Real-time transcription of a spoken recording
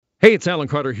Hey, it's Alan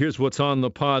Carter. Here's what's on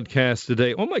the podcast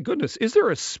today. Oh, my goodness. Is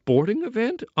there a sporting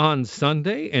event on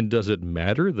Sunday? And does it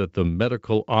matter that the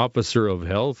medical officer of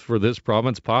health for this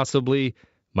province possibly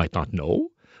might not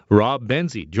know? Rob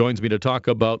Benzie joins me to talk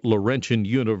about Laurentian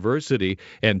University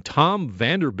and Tom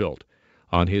Vanderbilt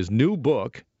on his new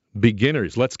book,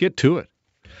 Beginners. Let's get to it.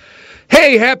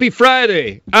 Hey, happy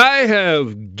Friday. I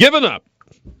have given up.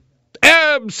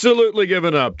 Absolutely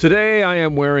given up. Today I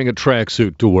am wearing a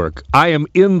tracksuit to work. I am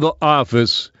in the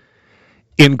office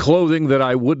in clothing that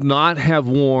I would not have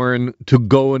worn to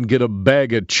go and get a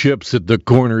bag of chips at the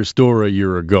corner store a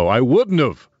year ago. I wouldn't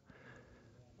have.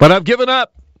 But I've given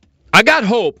up. I got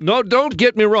hope. No, don't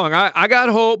get me wrong. I got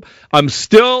hope. I'm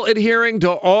still adhering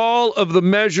to all of the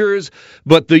measures,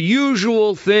 but the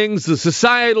usual things, the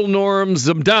societal norms,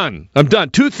 I'm done.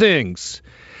 Two things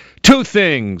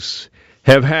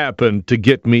have happened to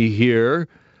get me here.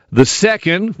 The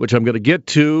second, which I'm going to get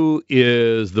to,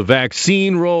 is the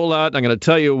vaccine rollout. I'm going to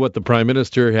tell you what the Prime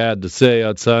Minister had to say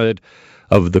outside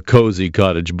of the cozy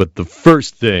cottage. But the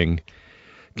first thing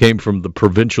came from the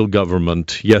provincial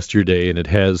government yesterday, and it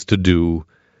has to do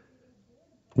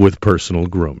with personal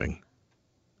grooming.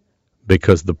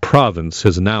 Because the province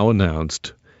has now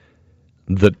announced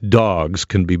that dogs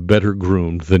can be better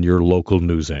groomed than your local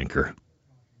news anchor.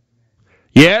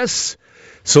 Yes,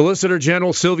 Solicitor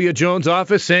General Sylvia Jones'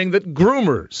 office saying that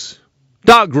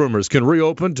dog groomers can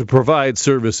reopen to provide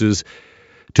services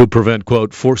to prevent,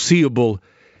 quote, foreseeable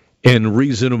and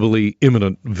reasonably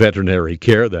imminent veterinary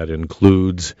care. That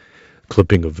includes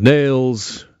clipping of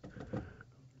nails,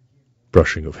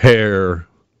 brushing of hair,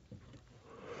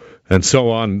 and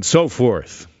so on and so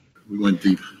forth. We went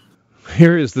deep.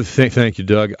 Here is the thing. Thank you,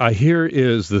 Doug. Here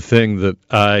is the thing that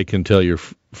I can tell you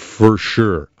for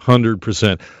sure,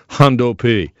 100%, Hundo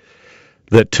P,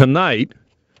 that tonight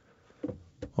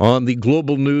on the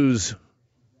Global News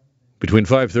between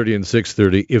 5:30 and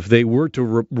 6:30, if they were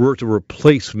to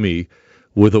replace me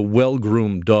with a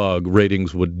well-groomed dog,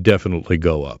 ratings would definitely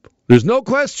go up. There's no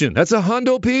question. That's a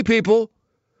Hundo P, people.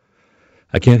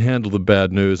 I can't handle the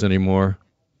bad news anymore.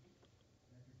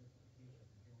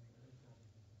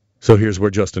 So here's where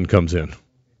Justin comes in.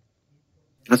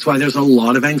 That's why there's a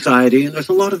lot of anxiety and there's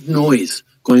a lot of noise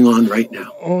going on right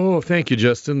now. Oh, thank you,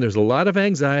 Justin. There's a lot of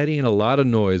anxiety and a lot of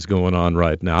noise going on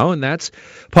right now, and that's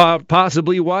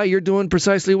possibly why you're doing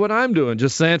precisely what I'm doing,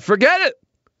 just saying, forget it.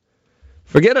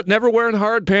 Forget it. Never wearing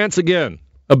hard pants again.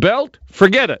 A belt?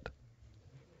 Forget it.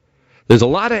 There's a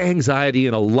lot of anxiety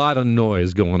and a lot of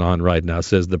noise going on right now,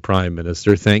 says the Prime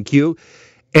Minister. Thank you.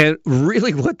 And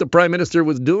really what the Prime Minister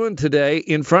was doing today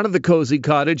in front of the cozy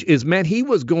cottage is, man, he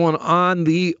was going on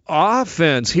the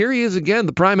offense. Here he is again,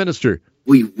 the Prime Minister.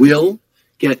 We will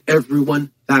get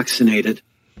everyone vaccinated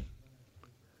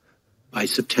by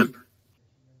September.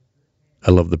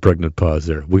 I love the pregnant pause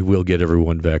there. We will get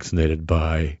everyone vaccinated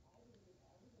by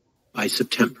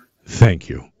September. Thank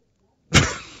you.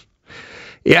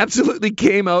 He absolutely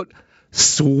came out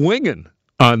swinging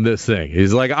on this thing.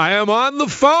 He's like, I am on the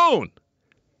phone.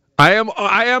 I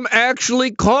am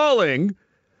actually calling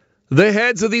the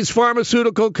heads of these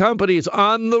pharmaceutical companies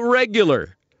on the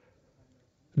regular.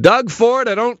 Doug Ford,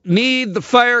 I don't need the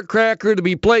firecracker to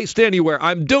be placed anywhere.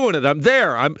 I'm doing it. I'm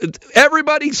there.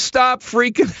 Everybody stop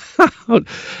freaking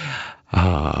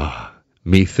out.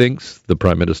 Methinks the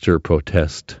Prime Minister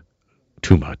protest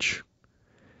too much.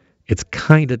 It's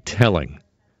kind of telling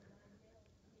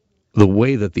the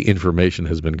way that the information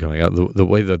has been coming out, the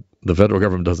way that the federal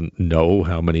government doesn't know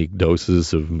how many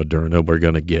doses of Moderna we're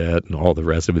going to get and all the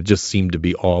rest of it, just seemed to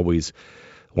be always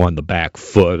on the back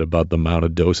foot about the amount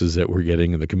of doses that we're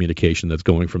getting and the communication that's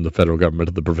going from the federal government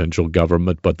to the provincial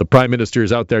government. But the Prime Minister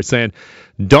is out there saying,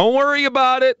 don't worry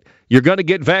about it. You're going to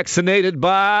get vaccinated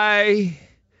by,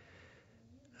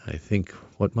 I think,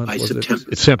 what month was September.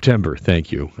 It's September.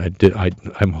 Thank you.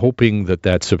 I'm hoping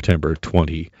that's September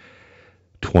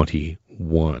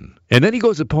 2021. And then he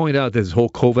goes to point out this whole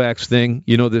COVAX thing,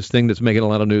 this thing that's making a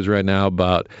lot of news right now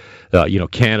about,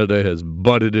 Canada has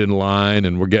butted in line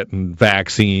and we're getting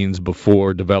vaccines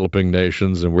before developing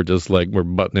nations. And we're just like, we're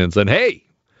butting in and saying, hey,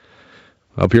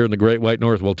 up here in the Great White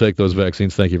North, we'll take those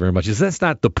vaccines. Thank you very much. That's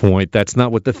not the point. That's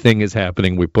not what the thing is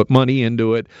happening. We put money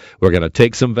into it. We're going to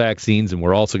take some vaccines, and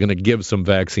we're also going to give some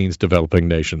vaccines to developing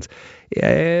nations.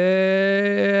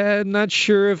 I'm not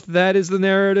sure if that is the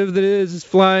narrative that is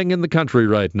flying in the country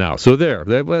right now. So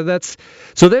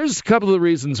there's a couple of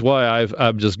reasons why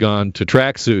I've just gone to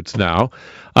tracksuits now.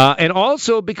 And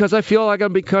also because I feel like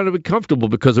I'm kind of comfortable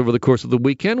because over the course of the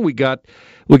weekend we got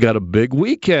a big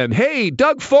weekend. Hey,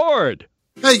 Doug Ford.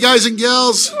 Hey, guys and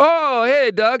gals. Oh,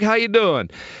 hey, Doug. How you doing?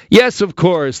 Yes, of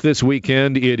course, this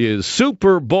weekend it is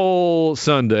Super Bowl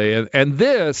Sunday. And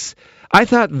this, I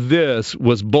thought this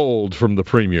was bold from the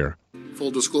premier.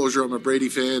 Full disclosure, I'm a Brady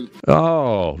fan.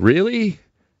 Oh, really?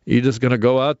 You just going to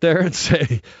go out there and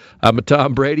say, I'm a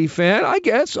Tom Brady fan? I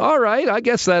guess. All right. I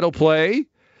guess that'll play.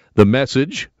 The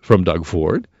message from Doug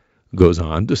Ford goes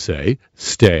on to say,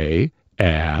 stay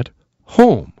at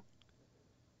home.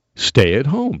 Stay at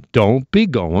home. Don't be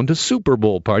going to Super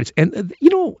Bowl parties. And,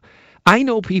 I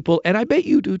know people, and I bet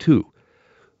you do too,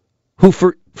 who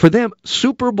for them,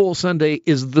 Super Bowl Sunday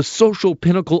is the social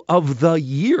pinnacle of the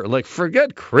year. Like,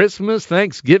 forget Christmas,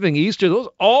 Thanksgiving, Easter. Those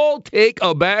all take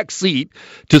a back seat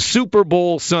to Super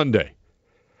Bowl Sunday.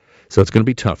 So it's going to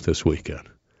be tough this weekend.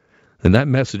 And that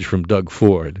message from Doug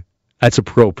Ford, that's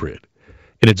appropriate.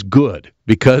 And it's good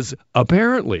because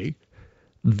apparently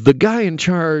the guy in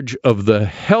charge of the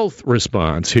health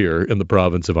response here in the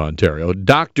province of Ontario,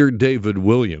 Dr. David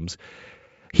Williams,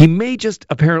 he may just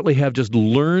apparently have just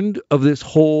learned of this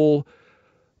whole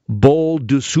Bowl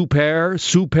du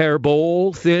Super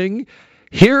Bowl thing.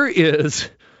 Here is,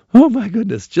 oh my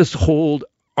goodness, just hold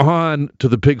on to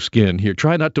the pigskin here.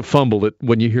 Try not to fumble it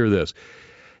when you hear this.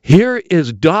 Here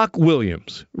is Doc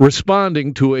Williams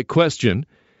responding to a question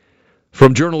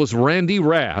from journalist Randy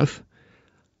Rath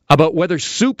about whether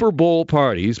Super Bowl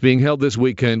parties being held this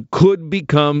weekend could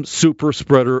become super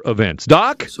spreader events.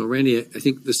 Doc? So, Randy, I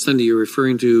think this Sunday you're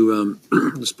referring to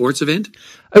the sports event?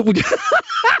 The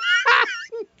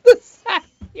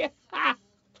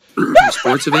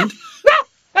sports event?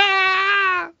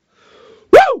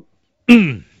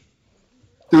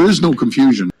 There is no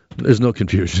confusion. There's no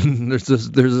confusion. There's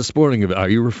a sporting event. Are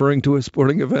you referring to a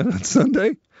sporting event on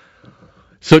Sunday?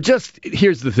 So just,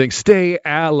 here's the thing. Stay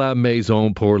à la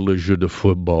maison pour le jeu de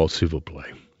football, s'il vous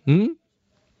plaît.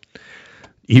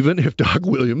 Even if Doc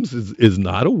Williams is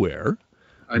not aware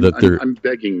I'm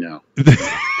begging now.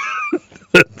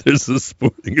 that there's a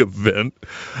sporting event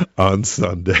on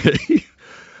Sunday.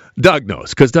 Doug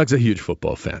knows, because Doug's a huge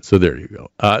football fan, so there you go.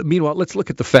 Meanwhile, let's look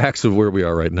at the facts of where we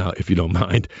are right now, if you don't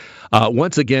mind.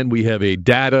 Once again, we have a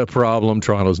data problem.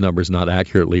 Toronto's numbers not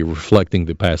accurately reflecting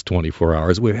the past 24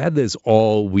 hours. We've had this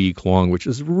all week long, which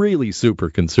is really super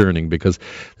concerning, because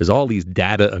there's all these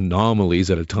data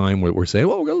anomalies at a time where we're saying,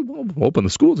 well, we'll open the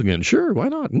schools again. Sure, why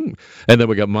not? And then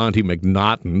we got Monty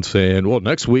McNaughton saying, well,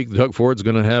 next week, Doug Ford's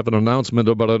going to have an announcement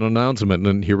about an announcement.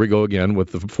 And here we go again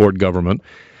with the Ford government.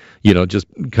 Just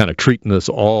kind of treating us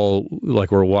all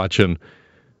like we're watching,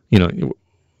 we're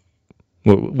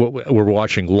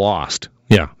watching Lost.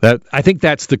 Yeah, I think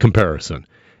that's the comparison,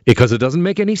 because it doesn't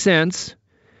make any sense,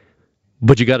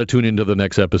 but you got to tune into the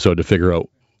next episode to figure out,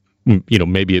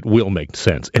 maybe it will make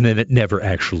sense, and then it never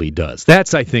actually does.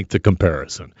 That's, I think, the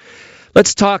comparison.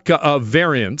 Let's talk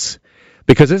variants,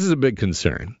 because this is a big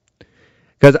concern.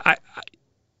 Because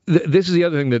this is the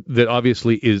other thing that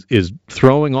obviously is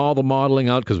throwing all the modeling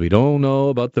out, because we don't know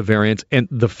about the variants. And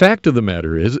the fact of the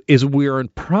matter is we are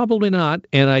probably not,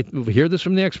 and I hear this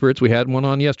from the experts, we had one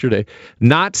on yesterday,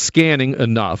 not scanning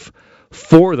enough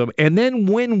for them. And then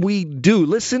when we do,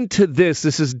 listen to this.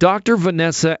 This is Dr.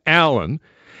 Vanessa Allen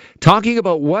talking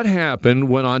about what happened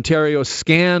when Ontario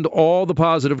scanned all the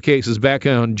positive cases back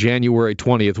on January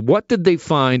 20th. What did they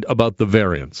find about the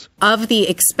variants? Of the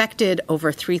expected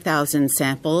over 3,000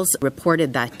 samples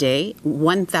reported that day,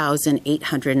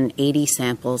 1,880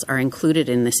 samples are included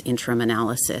in this interim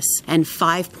analysis. And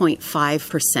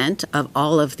 5.5% of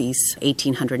all of these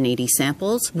 1,880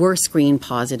 samples were screened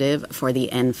positive for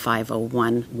the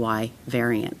N501Y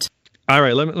variant. All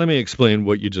right, let me explain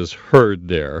what you just heard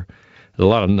there. A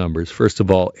lot of numbers. First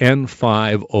of all,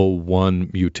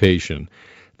 N501 mutation.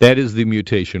 That is the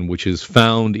mutation which is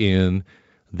found in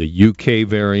the UK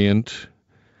variant,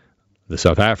 the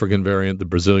South African variant, the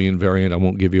Brazilian variant. I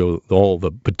won't give you all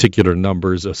the particular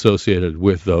numbers associated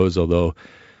with those, although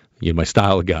my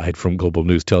style guide from Global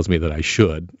News tells me that I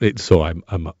should. So I'm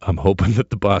hoping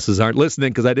that the bosses aren't listening,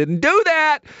 because I didn't do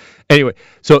that. Anyway,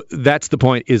 so that's the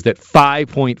point, is that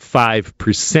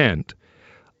 5.5%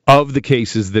 of the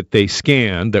cases that they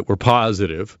scanned that were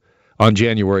positive on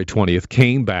January 20th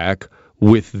came back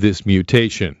with this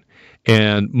mutation.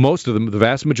 And most of them, the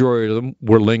vast majority of them,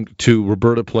 were linked to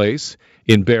Roberta Place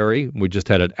in Barrie. We just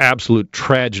had an absolute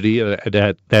tragedy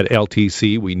at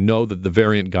LTC. We know that the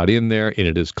variant got in there, and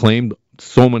it has claimed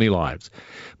so many lives.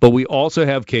 But we also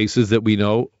have cases that we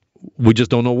know, we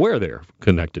just don't know where they're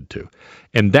connected to.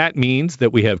 And that means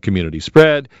that we have community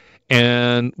spread.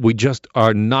 and we just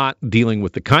are not dealing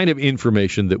with the kind of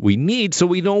information that we need so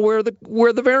we know where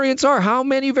the variants are. How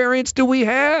many variants do we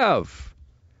have?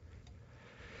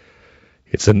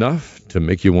 It's enough to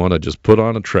make you want to just put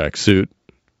on a tracksuit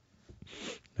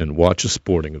and watch a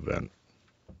sporting event.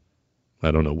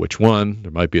 I don't know which one.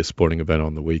 There might be a sporting event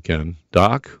on the weekend.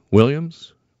 Doc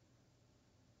Williams?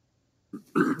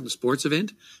 The sports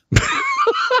event?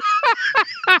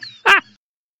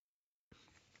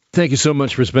 Thank you so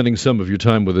much for spending some of your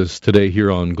time with us today here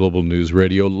on Global News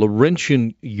Radio.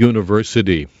 Laurentian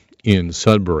University in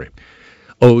Sudbury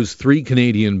owes 3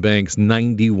 Canadian banks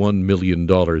 $91 million,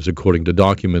 according to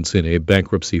documents in a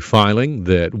bankruptcy filing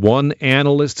that one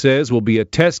analyst says will be a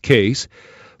test case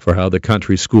for how the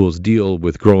country's schools deal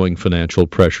with growing financial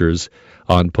pressures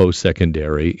on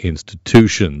post-secondary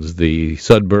institutions. The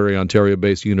Sudbury,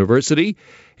 Ontario-based university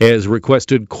has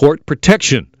requested court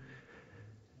protection,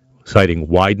 citing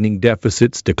widening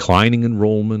deficits, declining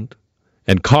enrollment,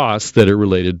 and costs that are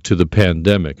related to the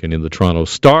pandemic. And in the Toronto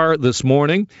Star this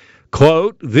morning,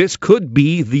 quote, "This could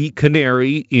be the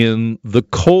canary in the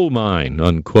coal mine,"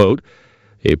 unquote.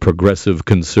 A progressive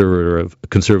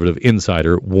conservative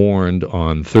insider warned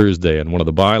on Thursday. And one of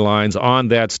the bylines on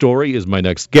that story is my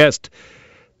next guest,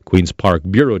 Queen's Park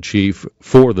bureau chief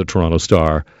for the Toronto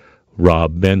Star,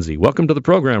 Rob Benzie. Welcome to the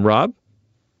program, Rob.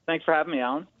 Thanks for having me,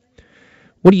 Alan.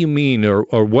 What do you mean,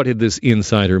 or what did this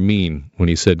insider mean when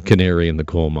he said canary in the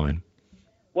coal mine?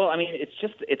 Well, I mean,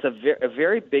 it's a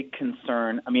very big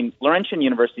concern. I mean, Laurentian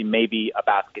University may be a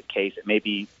basket case. It may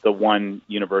be the one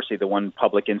university, the one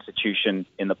public institution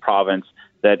in the province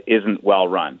that isn't well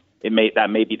run. That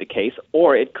may be the case,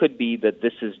 or it could be that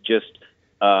this is just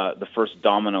the first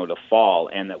domino to fall,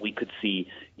 and that we could see,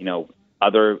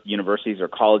 other universities or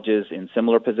colleges in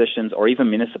similar positions, or even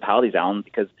municipalities, Alan,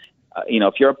 because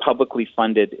if you're a publicly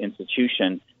funded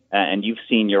institution and you've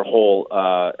seen your whole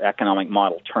economic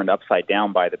model turned upside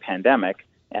down by the pandemic,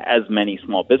 as many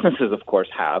small businesses, of course,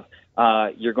 have,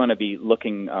 you're going to be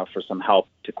looking for some help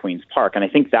to Queen's Park. And I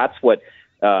think that's why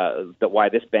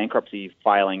this bankruptcy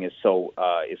filing is so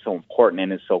important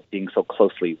and is being so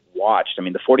closely watched. I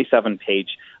mean, the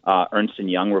 47-page Ernst &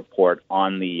 Young report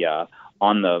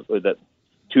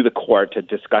to the court to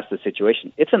discuss the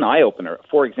situation. It's an eye-opener.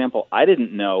 For example, I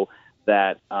didn't know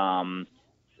that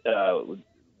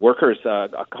workers,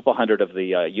 a couple hundred of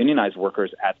the unionized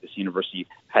workers at this university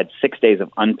had 6 days of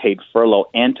unpaid furlough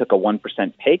and took a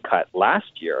 1% pay cut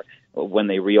last year when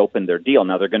they reopened their deal.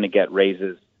 Now they're going to get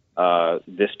raises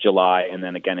this July and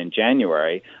then again in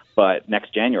January, but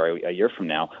next January, a year from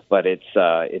now. But it's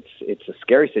a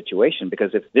scary situation,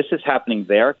 because if this is happening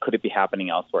there, could it be happening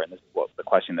elsewhere? And this is the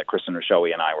question that Kristen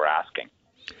Rashowi and I were asking.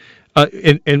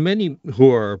 And many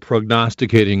who are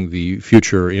prognosticating the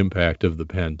future impact of the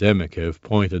pandemic have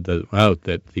pointed out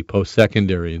that the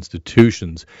post-secondary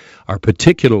institutions are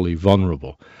particularly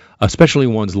vulnerable, especially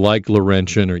ones like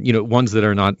Laurentian, or ones that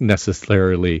are not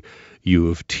necessarily U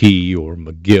of T or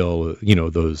McGill,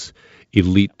 those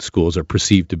elite schools are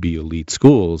perceived to be elite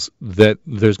schools, that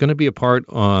there's going to be a part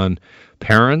on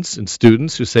parents and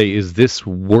students who say, is this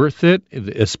worth it,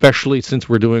 especially since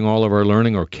we're doing all of our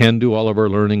learning, or can do all of our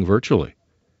learning virtually?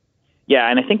 Yeah,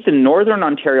 and I think the Northern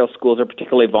Ontario schools are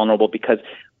particularly vulnerable because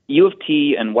U of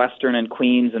T and Western and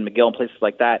Queens and McGill and places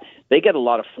like that, they get a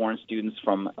lot of foreign students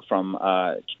from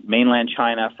mainland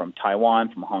China, from Taiwan,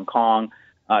 from Hong Kong.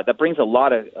 That brings a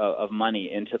lot of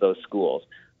money into those schools.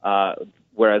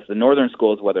 Whereas the northern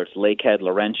schools, whether it's Lakehead,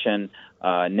 Laurentian,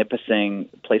 Nipissing,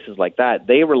 places like that,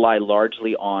 they rely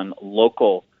largely on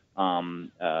local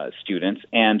students,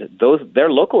 and their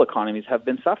local economies have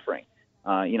been suffering.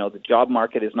 The job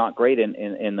market is not great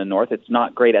in the north. It's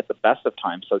not great at the best of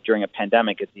times. So during a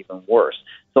pandemic, it's even worse.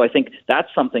 So I think that's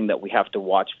something that we have to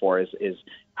watch for is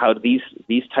how these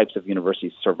types of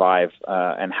universities survive,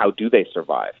 and how do they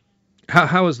survive?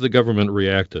 How has the government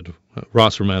reacted?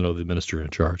 Ross Romano, the minister in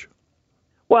charge.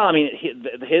 Well, I mean,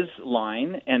 his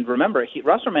line, and remember,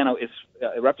 Ross Romano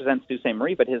represents Sault Ste.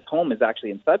 Marie, but his home is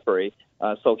actually in Sudbury.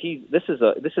 So this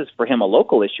is for him a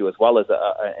local issue as well as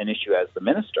an issue as the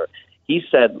minister. He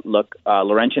said, look,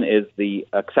 Laurentian is the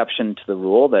exception to the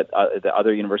rule, that the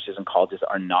other universities and colleges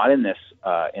are not in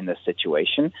this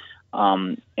situation,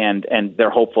 and they're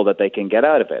hopeful that they can get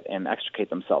out of it and extricate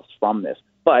themselves from this.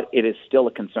 But it is still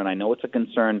a concern. I know it's a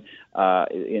concern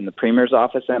in the Premier's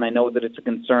office, and I know that it's a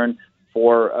concern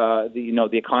for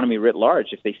the economy writ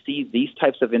large. If they see these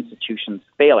types of institutions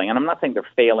failing, and I'm not saying they're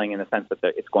failing in the sense that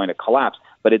it's going to collapse,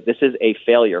 but this is a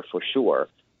failure for sure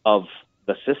of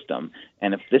the system.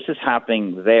 And if this is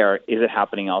happening there, is it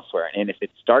happening elsewhere? And if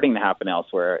it's starting to happen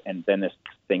elsewhere, and then this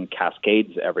thing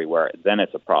cascades everywhere, then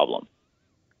it's a problem.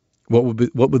 What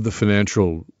would the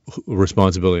financial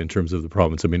responsibility in terms of the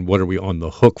province? I mean, what are we on the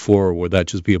hook for, or would that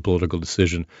just be a political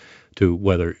decision to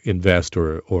whether invest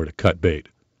or to cut bait?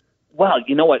 Well,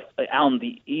 you know what, Alan,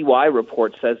 the EY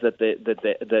report says that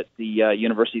the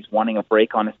university's wanting a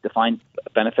break on its defined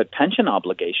benefit pension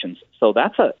obligations. So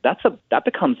that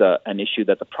becomes an issue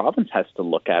that the province has to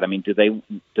look at. I mean,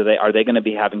 are they going to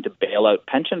be having to bail out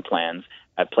pension plans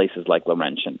at places like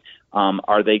Laurentian?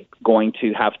 Are they going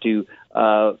to have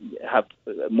have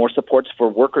more supports for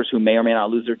workers who may or may not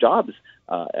lose their jobs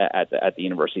at the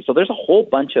university? So there's a whole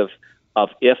bunch of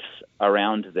ifs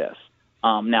around this.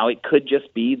 Now, it could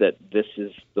just be that this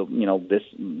is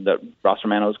that Ross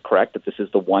Romano is correct, that this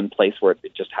is the one place where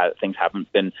things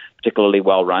haven't been particularly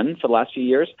well run for the last few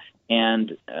years,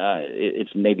 and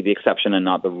it's maybe the exception and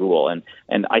not the rule. And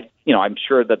I'm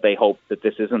sure that they hope that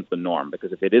this isn't the norm,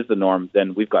 because if it is the norm,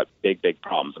 then we've got big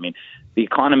problems. I mean, the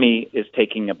economy is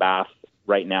taking a bath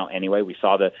right now anyway. We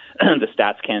saw the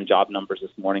StatsCan job numbers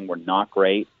this morning were not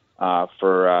great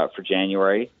for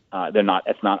January.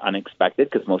 It's not unexpected,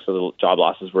 because most of the job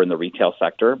losses were in the retail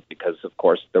sector, because of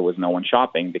course there was no one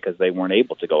shopping because they weren't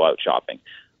able to go out shopping.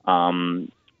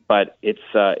 But it's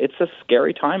a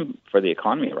scary time for the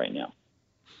economy right now.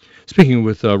 Speaking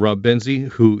with Rob Benzie,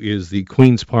 who is the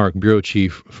Queen's Park bureau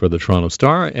chief for the Toronto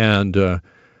Star, and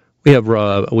we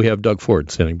have Doug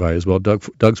Ford standing by as well.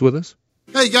 Doug's with us.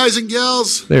 Hey, guys and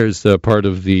gals. There's part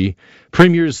of the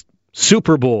Premier's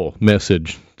Super Bowl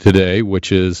message today,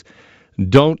 which is,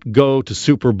 don't go to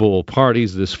Super Bowl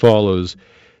parties. This follows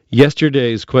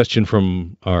yesterday's question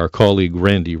from our colleague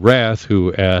Randy Rath,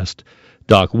 who asked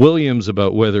Doc Williams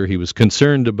about whether he was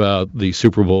concerned about the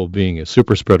Super Bowl being a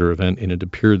super spreader event, and it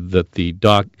appeared that the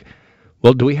doc...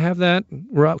 Well, do we have that,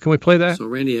 Rob? Can we play that? So,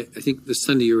 Randy, I think this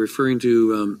Sunday you're referring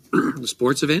to the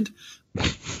sports event?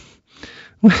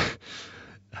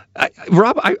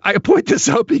 Rob, I point this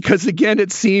out because, again,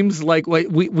 it seems like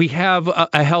we have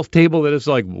a health table that is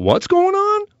like, what's going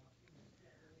on?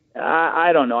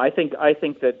 I don't know. I think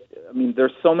that, I mean,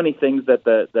 there's so many things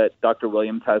that Dr.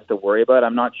 Williams has to worry about.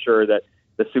 I'm not sure that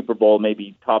the Super Bowl may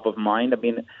be top of mind. I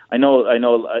mean, I know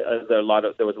there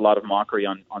was a lot of mockery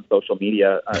on social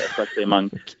media, especially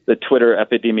among the Twitter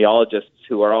epidemiologists,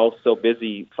 who are all so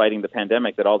busy fighting the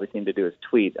pandemic that all they seem to do is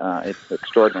tweet. It's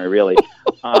extraordinary, really.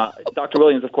 Dr.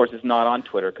 Williams, of course, is not on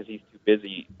Twitter because he's too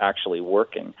busy actually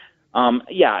working.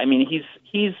 I mean,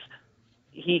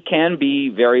 he can be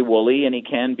very woolly, and he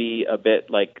can be a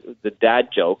bit like the dad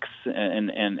jokes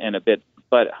and a bit.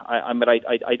 But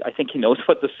I think he knows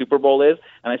what the Super Bowl is,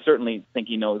 and I certainly think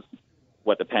he knows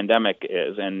what the pandemic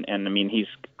is. And I mean, he's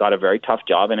got a very tough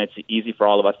job, and it's easy for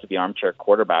all of us to be armchair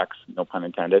quarterbacks, no pun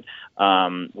intended,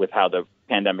 with how the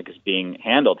pandemic is being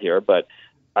handled here. But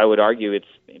I would argue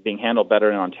it's being handled better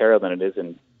in Ontario than it is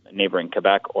in neighboring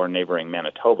Quebec or neighboring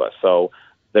Manitoba. So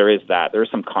there is that. There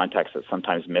is some context that's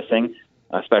sometimes missing,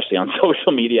 especially on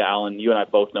social media. Alan, you and I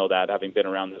both know that, having been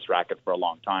around this racket for a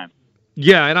long time.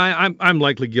 Yeah, and I'm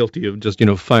likely guilty of just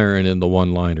firing in the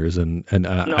one-liners, and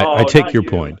I take your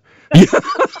point.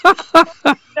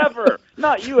 Never,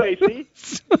 not you, AC.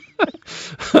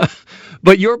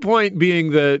 But your point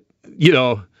being that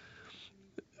the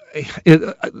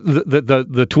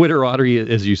Twitterati,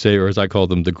 as you say, or as I call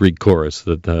them, the Greek chorus,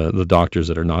 that the doctors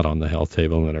that are not on the health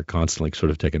table and that are constantly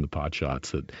sort of taking the pot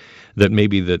shots, that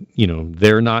maybe that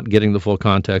they're not getting the full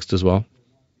context as well.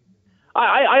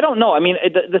 I don't know. I mean,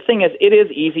 the thing is, it is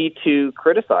easy to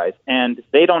criticize, and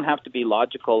they don't have to be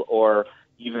logical or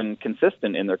even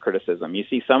consistent in their criticism. You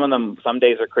see, some of them some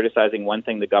days are criticizing one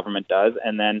thing the government does,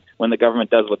 and then when the government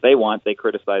does what they want, they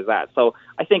criticize that. So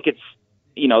I think it's,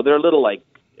 they're a little like,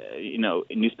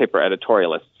 newspaper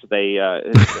editorialists. They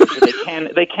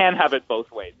can have it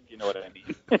both ways. You know what I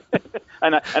mean?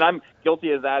 and I'm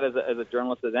guilty of that as a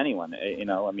journalist as anyone.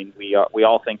 I mean, we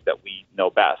all think that we know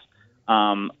best.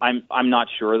 I'm not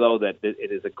sure, though, that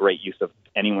it is a great use of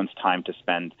anyone's time to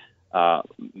spend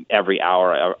every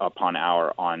hour upon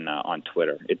hour on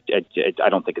Twitter. I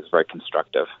don't think it's very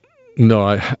constructive. No,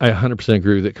 I 100%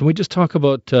 agree with it. Can we just talk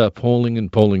about polling and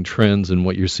polling trends and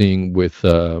what you're seeing with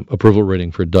approval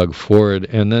rating for Doug Ford,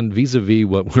 and then vis-a-vis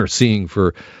what we're seeing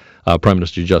for Prime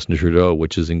Minister Justin Trudeau,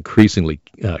 which is increasingly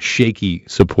shaky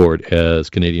support as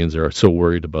Canadians are so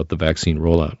worried about the vaccine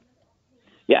rollout?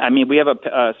 Yeah, I mean, we have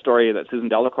a story that Susan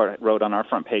Delacourt wrote on our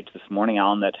front page this morning,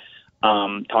 Alan, that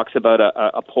talks about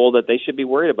a poll that they should be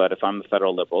worried about, if I'm the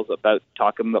federal Liberals, about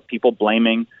talking about people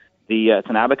blaming it's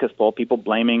an abacus poll, people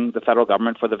blaming the federal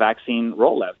government for the vaccine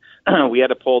rollout. We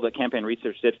had a poll that Campaign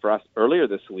Research did for us earlier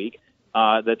this week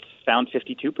that found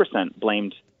 52%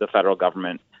 blamed the federal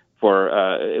government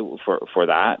for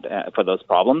that, for those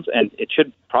problems, and it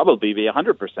should probably be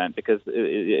 100% because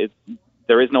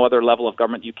there is no other level of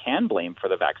government you can blame for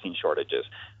the vaccine shortages.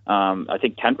 I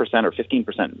think 10% or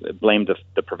 15% blame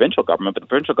the provincial government, but the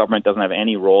provincial government doesn't have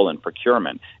any role in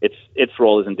procurement. Its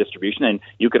role is in distribution, and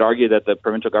you could argue that the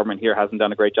provincial government here hasn't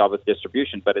done a great job with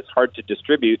distribution, but it's hard to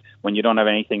distribute when you don't have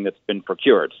anything that's been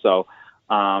procured, so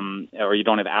or you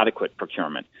don't have adequate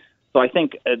procurement. So I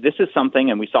think this is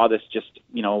something, and we saw this just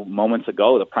moments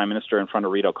ago, the Prime Minister in front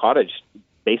of Rideau Cottage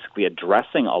basically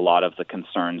addressing a lot of the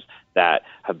concerns that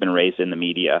have been raised in the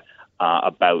media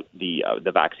about the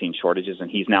vaccine shortages,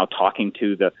 and he's now talking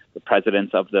to the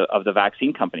presidents of the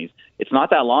vaccine companies. It's not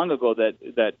that long ago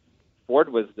that Ford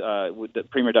was that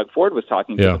Premier Doug Ford was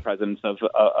talking to the presidents of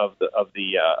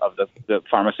the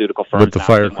pharmaceutical firms with the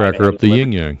firecracker up the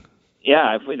yin yang.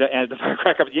 Yeah, and the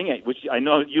firecracker of the yin yang, which I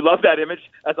know you love that image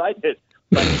as I did.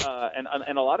 But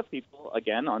and a lot of people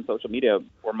again on social media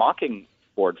were mocking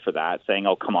Ford for that, saying,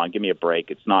 "Oh, come on, give me a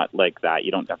break. It's not like that.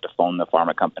 You don't have to phone the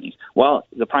pharma companies." Well,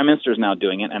 the Prime Minister is now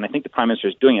doing it, and I think the Prime Minister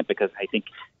is doing it because I think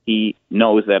he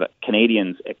knows that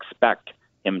Canadians expect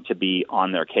him to be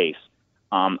on their case.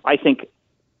 I think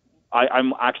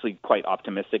I'm actually quite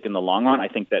optimistic in the long run. I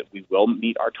think that we will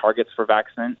meet our targets for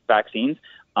vaccines.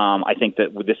 I think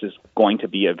that this is going to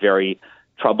be a very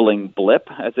troubling blip,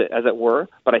 as it were.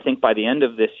 But I think by the end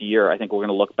of this year, I think we're going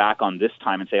to look back on this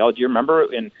time and say, "Oh, do you remember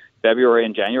in February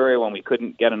and January when we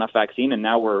couldn't get enough vaccine, and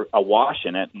now we're awash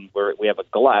in it, and we have a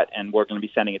glut, and we're going to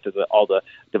be sending it to all the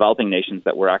developing nations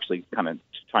that we're actually kind of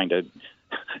trying to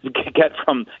get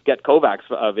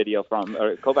COVAX video from,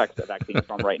 or COVAX vaccine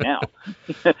from right now."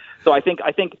 So I think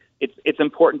it's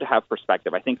important to have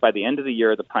perspective. I think by the end of the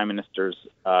year, the Prime Minister's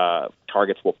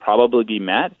targets will probably be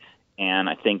met. And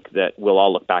I think that we'll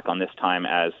all look back on this time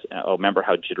as, remember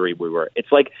how jittery we were.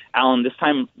 It's like, Alan, this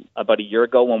time about a year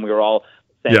ago when we were all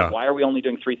saying, why are we only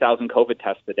doing 3,000 COVID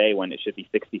tests a day when it should be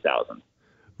 60,000?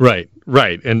 Right.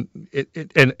 And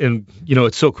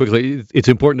it's so quickly. It's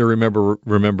important to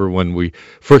remember when we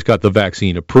first got the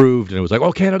vaccine approved, and it was like,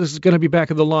 oh, Canada is going to be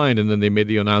back of the line, and then they made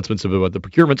the announcements about the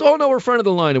procurements. Oh no, we're front of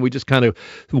the line, and we just kind of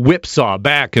whipsaw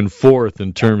back and forth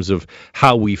in terms of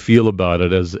how we feel about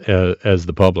it as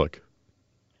the public.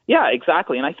 Yeah,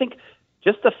 exactly. And I think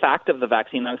just the fact of the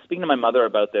vaccine. I was speaking to my mother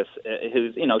about this,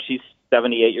 who's she's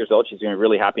 78 years old. She's going to be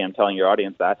really happy I'm telling your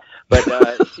audience that, but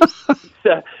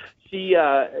She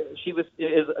hasn't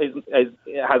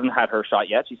had her shot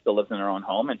yet. She still lives in her own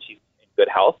home, and she's in good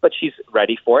health, but she's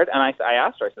ready for it. And I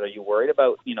asked her, I said, "Are you worried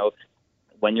about,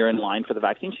 when you're in line for the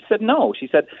vaccine?" She said, "No." She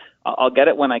said, "I'll get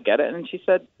it when I get it." And she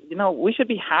said, we should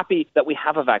be happy that we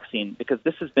have a vaccine because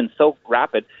this has been so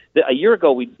rapid. A year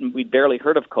ago, we barely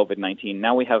heard of COVID-19.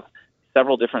 Now we have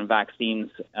several different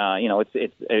vaccines.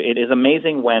 It is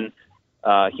amazing when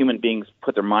human beings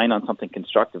put their mind on something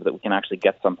constructive that we can actually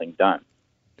get something done.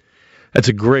 That's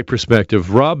a great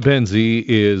perspective. Rob Benzie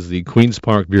is the Queen's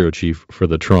Park Bureau Chief for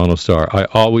the Toronto Star. I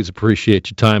always appreciate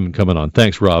your time and coming on.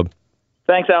 Thanks, Rob.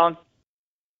 Thanks, Alan.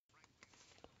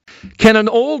 Can an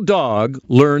old dog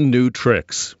learn new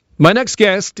tricks? My next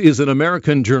guest is an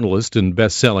American journalist and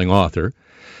best-selling author.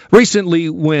 Recently,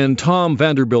 when Tom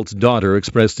Vanderbilt's daughter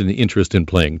expressed an interest in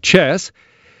playing chess,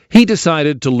 he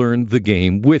decided to learn the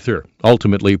game with her,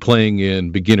 ultimately playing in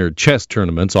beginner chess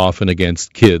tournaments, often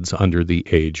against kids under the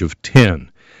age of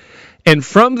 10. And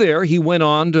from there, he went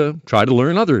on to try to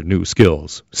learn other new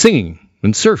skills, singing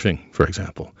and surfing, for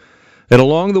example. And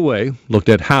along the way, looked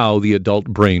at how the adult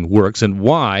brain works and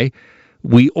why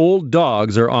we old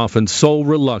dogs are often so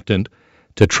reluctant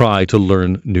to try to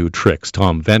learn new tricks.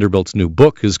 Tom Vanderbilt's new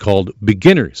book is called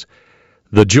Beginners: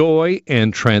 The Joy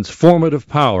and Transformative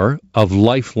Power of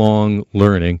Lifelong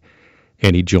Learning.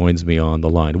 And he joins me on the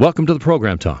line. Welcome to the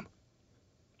program, Tom.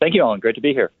 Thank you, Alan. Great to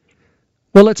be here.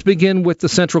 Well, let's begin with the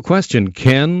central question.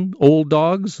 Can old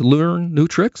dogs learn new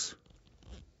tricks?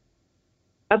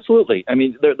 Absolutely. I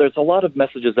mean, there's a lot of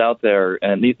messages out there,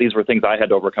 and these were things I had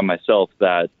to overcome myself,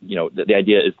 that, the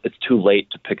idea is it's too late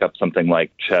to pick up something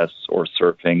like chess or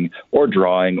surfing or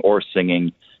drawing or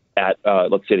singing at,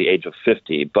 let's say, the age of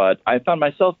 50. But I found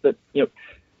myself that,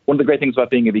 one of the great things about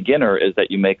being a beginner is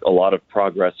that you make a lot of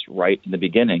progress right in the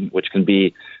beginning, which can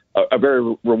be a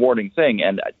very rewarding thing.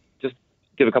 And just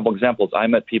give a couple examples. I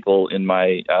met people in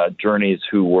my journeys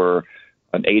who were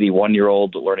an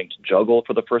 81-year-old learning to juggle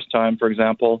for the first time, for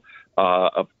example,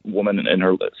 a woman in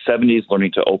her 70s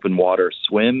learning to open water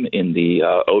swim in the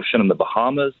ocean in the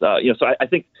Bahamas. So I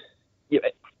think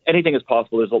anything is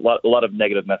possible. There's a lot of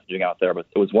negative messaging out there, but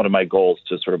it was one of my goals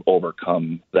to sort of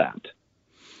overcome that.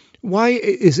 Why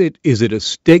is it a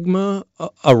stigma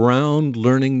around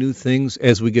learning new things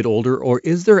as we get older, or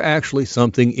is there actually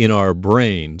something in our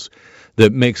brains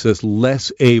that makes us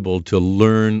less able to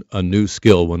learn a new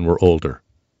skill when we're older?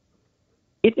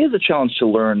 It is a challenge to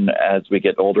learn as we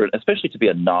get older, especially to be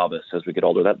a novice as we get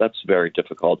older. That's very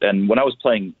difficult. And when I was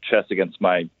playing chess against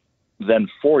my then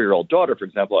 4-year-old daughter, for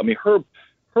example, I mean,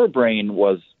 her brain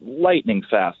was lightning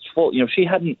fast, full. She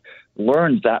hadn't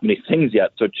learned that many things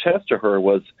yet. So chess to her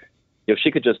was, she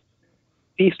could just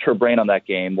feast her brain on that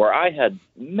game, where I had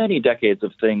many decades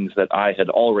of things that I had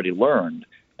already learned.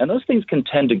 And those things can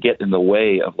tend to get in the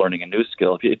way of learning a new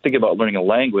skill. If you think about learning a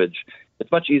language,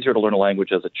 it's much easier to learn a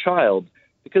language as a child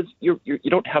because you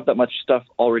don't have that much stuff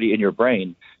already in your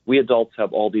brain. We adults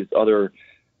have all these other,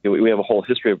 we have a whole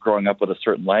history of growing up with a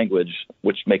certain language,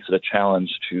 which makes it a challenge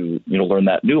to learn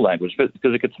that new language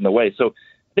because it gets in the way. So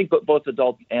I think both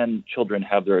adults and children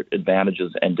have their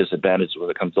advantages and disadvantages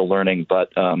when it comes to learning.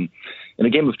 But in a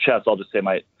game of chess, I'll just say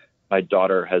my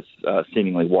daughter has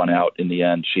seemingly won out in the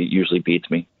end. She usually beats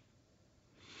me.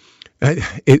 I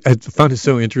found it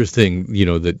so interesting,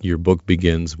 that your book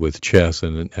begins with chess,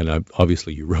 and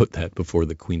obviously you wrote that before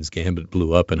the Queen's Gambit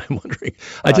blew up. And I'm wondering,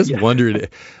 I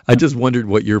just wondered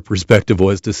what your perspective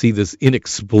was to see this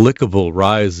inexplicable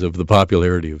rise of the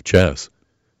popularity of chess.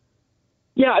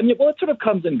 Yeah, I mean, well, it sort of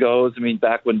comes and goes. I mean,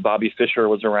 back when Bobby Fischer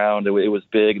was around, it was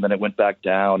big, and then it went back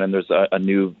down. And there's a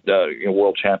new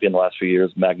world champion the last few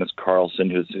years, Magnus Carlsen,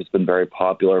 who's been very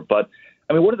popular. But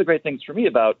I mean, one of the great things for me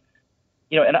about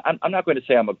and I'm not going to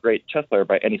say I'm a great chess player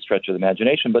by any stretch of the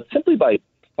imagination, but simply by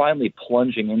finally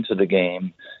plunging into the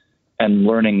game and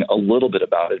learning a little bit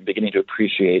about it, beginning to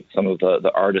appreciate some of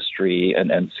the artistry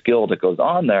and skill that goes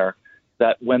on there,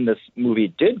 that when this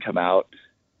movie did come out,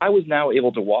 I was now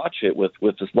able to watch it with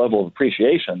this level of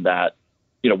appreciation that,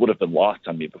 would have been lost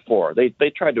on me before. They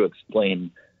tried to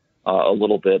explain a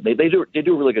little bit. They do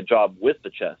a really good job with the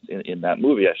chess in that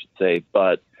movie, I should say,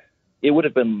 but it would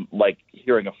have been like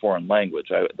hearing a foreign language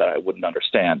that I wouldn't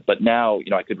understand. But now,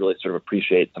 I could really sort of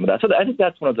appreciate some of that. So I think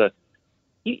that's one of the,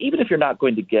 even if you're not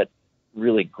going to get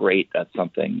really great at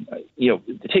something,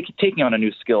 taking on a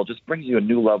new skill just brings you a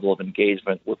new level of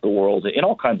engagement with the world in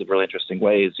all kinds of really interesting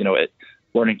ways.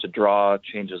 Learning to draw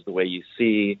changes the way you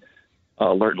see.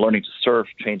 Learning to surf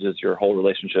changes your whole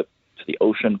relationship to the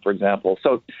ocean, for example.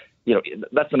 So,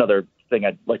 that's another thing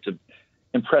I'd like to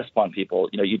impress upon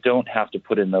people. You don't have to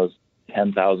put in those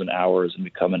 10,000 hours and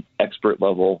become an expert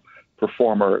level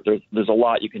performer. There's a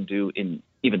lot you can do in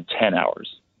even 10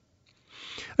 hours.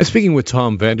 I'm speaking with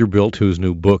Tom Vanderbilt, whose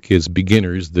new book is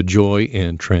Beginners, The Joy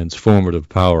and Transformative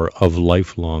Power of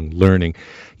Lifelong Learning.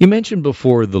 You mentioned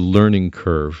before the learning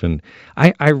curve, and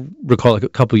I recall a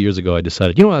couple of years ago I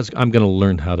decided, I'm going to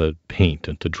learn how to paint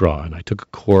and to draw, and I took a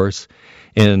course,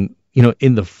 and,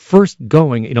 in the first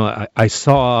going, I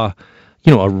saw,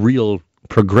 a real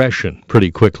progression pretty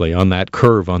quickly on that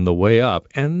curve on the way up.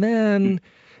 And then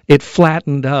it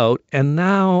flattened out. And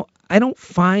now I don't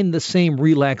find the same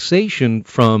relaxation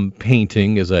from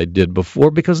painting as I did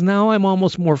before because now I'm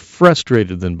almost more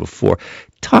frustrated than before.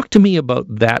 Talk to me about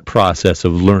that process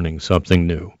of learning something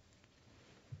new.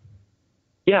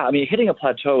 Yeah, I mean, hitting a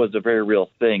plateau is a very real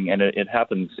thing, and it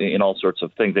happens in all sorts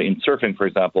of things. In surfing, for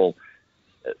example,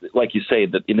 like you say,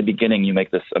 that in the beginning you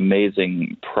make this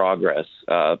amazing progress.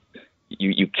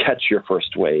 You catch your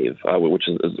first wave, which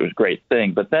is a great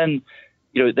thing. But then,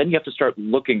 then you have to start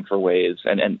looking for waves.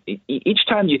 And each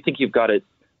time you think you've got it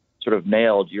sort of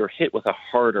nailed, you're hit with a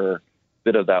harder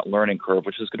bit of that learning curve,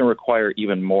 which is going to require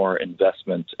even more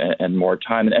investment and more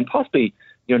time and possibly,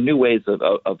 new ways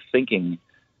of thinking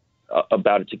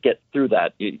about it to get through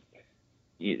that.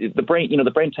 The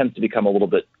brain tends to become a little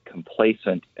bit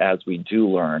complacent as we do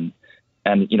learn.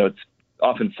 And, it's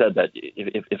often said that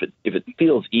if it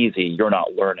feels easy, you're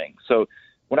not learning. So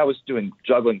when I was doing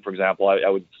juggling, for example, I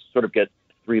would sort of get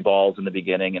 3 balls in the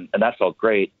beginning, and that felt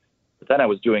great. But then I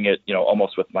was doing it,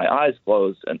 almost with my eyes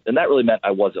closed, and that really meant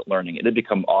I wasn't learning. It had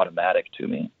become automatic to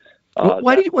me.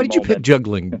 Why did you pick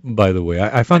juggling, by the way?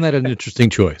 I found that an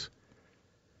interesting choice.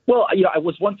 Well, I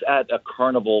was once at a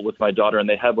carnival with my daughter, and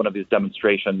they had one of these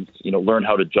demonstrations, learn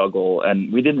how to juggle.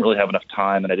 And we didn't really have enough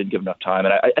time, and I didn't give enough time.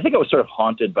 And I think I was sort of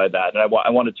haunted by that. And I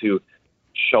wanted to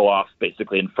show off,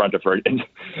 basically, in front of her. And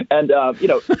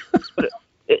but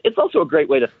it's also a great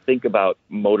way to think about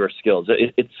motor skills.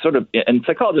 It's sort of, and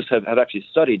psychologists have actually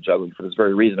studied juggling for this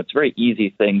very reason. It's a very easy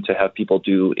thing to have people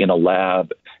do in a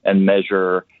lab and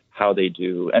measure how they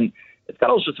do. And it's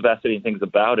got all sorts of fascinating things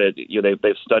about it.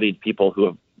 They've studied people who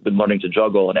have been learning to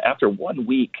juggle, and after 1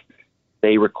 week,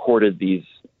 they recorded these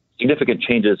significant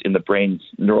changes in the brain's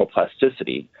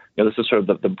neuroplasticity. This is sort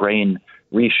of the brain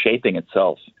reshaping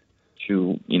itself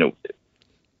to,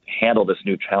 handle this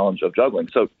new challenge of juggling.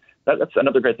 So that's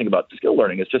another great thing about skill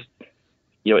learning. It's just,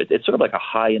 it's sort of like a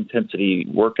high-intensity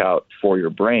workout for your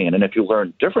brain. And if you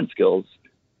learn different skills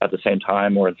at the same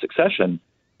time or in succession,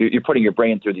 you're putting your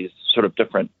brain through these sort of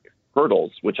different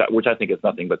hurdles, which I think is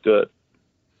nothing but good.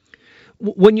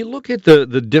 When you look at the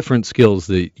different skills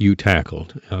that you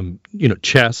tackled,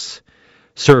 chess,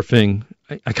 surfing,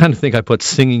 I kind of think I put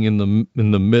singing in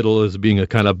the middle as being a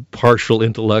kind of partial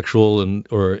intellectual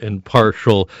and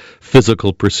partial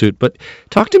physical pursuit. But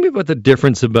talk to me about the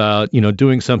difference about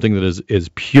doing something that is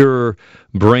pure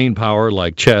brain power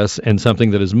like chess and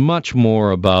something that is much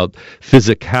more about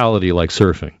physicality like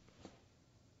surfing.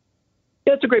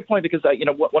 Yeah, it's a great point because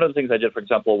one of the things I did, for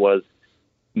example, was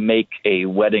make a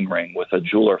wedding ring with a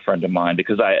jeweler friend of mine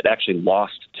because I had actually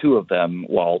lost two of them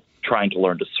while trying to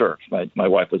learn to surf. My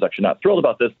wife was actually not thrilled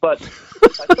about this, but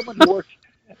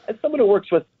as someone who works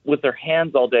with their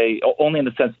hands all day, only in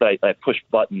the sense that I push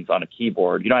buttons on a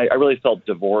keyboard, I really felt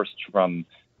divorced from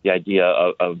the idea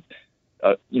of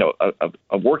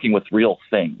working with real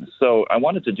things. So I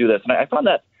wanted to do this, and I found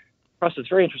that process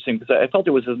very interesting because I felt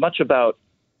it was as much about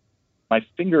my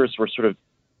fingers were sort of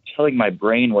telling my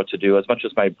brain what to do as much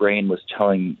as my brain was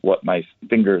telling what my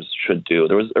fingers should do.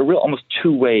 There was a real almost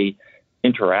two-way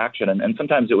interaction, and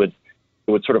sometimes it would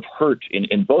sort of hurt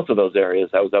in both of those areas.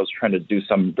 I was trying to do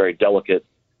some very delicate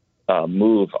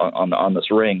move on this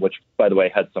ring, which, by the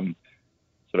way, had some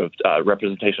sort of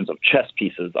representations of chess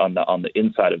pieces on the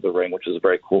inside of the ring, which is a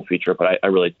very cool feature. But I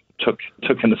really took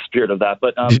in the spirit of that.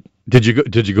 But did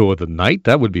you go with a knight?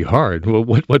 That would be hard. Well,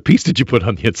 what piece did you put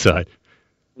on the inside?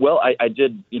 Well, I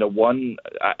did, one,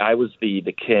 I was the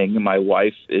king, my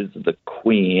wife is the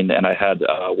queen, and I had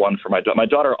one for my daughter. My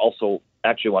daughter also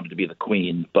actually wanted to be the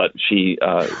queen, but she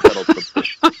settled for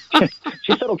bishop.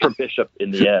 She settled for bishop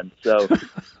in the end. So,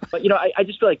 but, I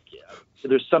just feel like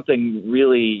there's something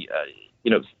really,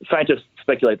 scientists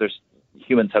speculate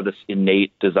humans have this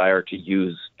innate desire to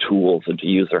use tools and to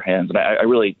use their hands, and I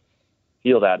really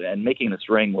feel that, and making this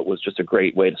ring was just a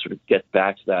great way to sort of get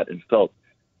back to that and felt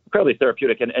incredibly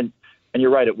therapeutic. And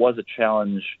you're right, it was a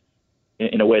challenge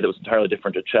in a way that was entirely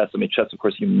different to chess. I mean, chess, of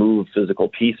course, you move physical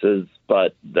pieces,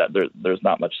 but there's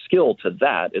not much skill to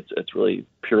that. It's really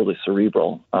purely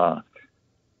cerebral.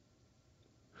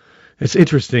 It's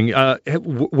interesting.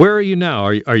 Where are you now?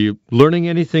 Are you learning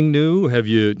anything new? Have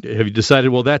you decided,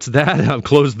 well, that's that, I'll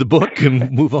close the book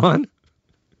and move on?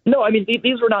 No, I mean,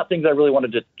 these were not things I really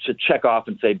wanted to check off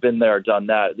and say, been there, done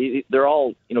that. They're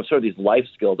all, sort of these life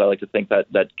skills I like to think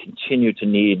that continue to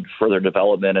need further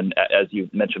development. And as you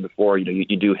mentioned before,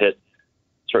 you do hit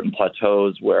certain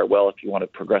plateaus where, well, if you want to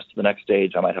progress to the next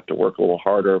stage, I might have to work a little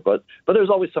harder. But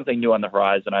there's always something new on the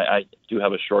horizon. I do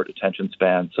have a short attention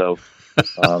span. So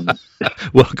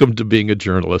welcome to being a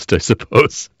journalist, I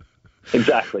suppose.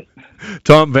 Exactly.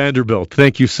 Tom Vanderbilt,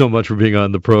 thank you so much for being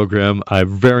on the program. I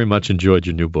very much enjoyed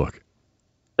your new book.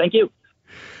 Thank you.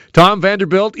 Tom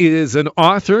Vanderbilt is an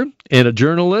author and a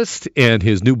journalist, and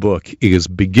his new book is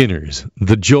Beginners,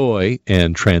 The Joy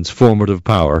and Transformative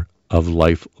Power of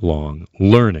Lifelong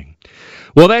Learning.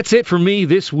 Well, that's it for me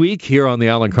this week here on the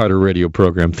Alan Carter Radio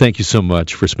program. Thank you so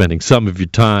much for spending some of your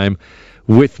time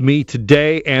with me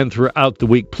today and throughout the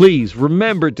week. Please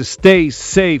remember to stay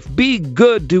safe, be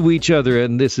good to each other,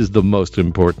 and this is the most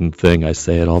important thing. I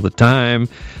say it all the time.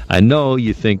 I know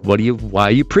you think, why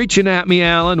are you preaching at me,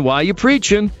 Alan? Why are you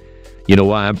preaching? You know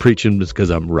why I'm preaching? It's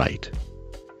because I'm right.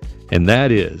 And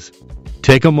that is,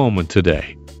 take a moment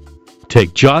today.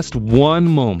 Take just one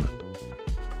moment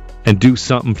and do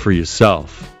something for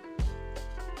yourself.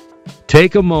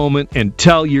 Take a moment and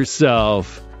tell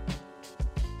yourself,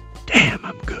 damn,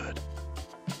 I'm good.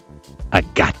 I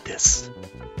got this.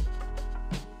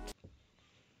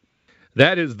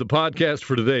 That is the podcast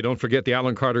for today. Don't forget the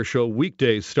Alan Carter Show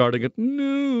weekdays starting at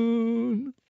noon.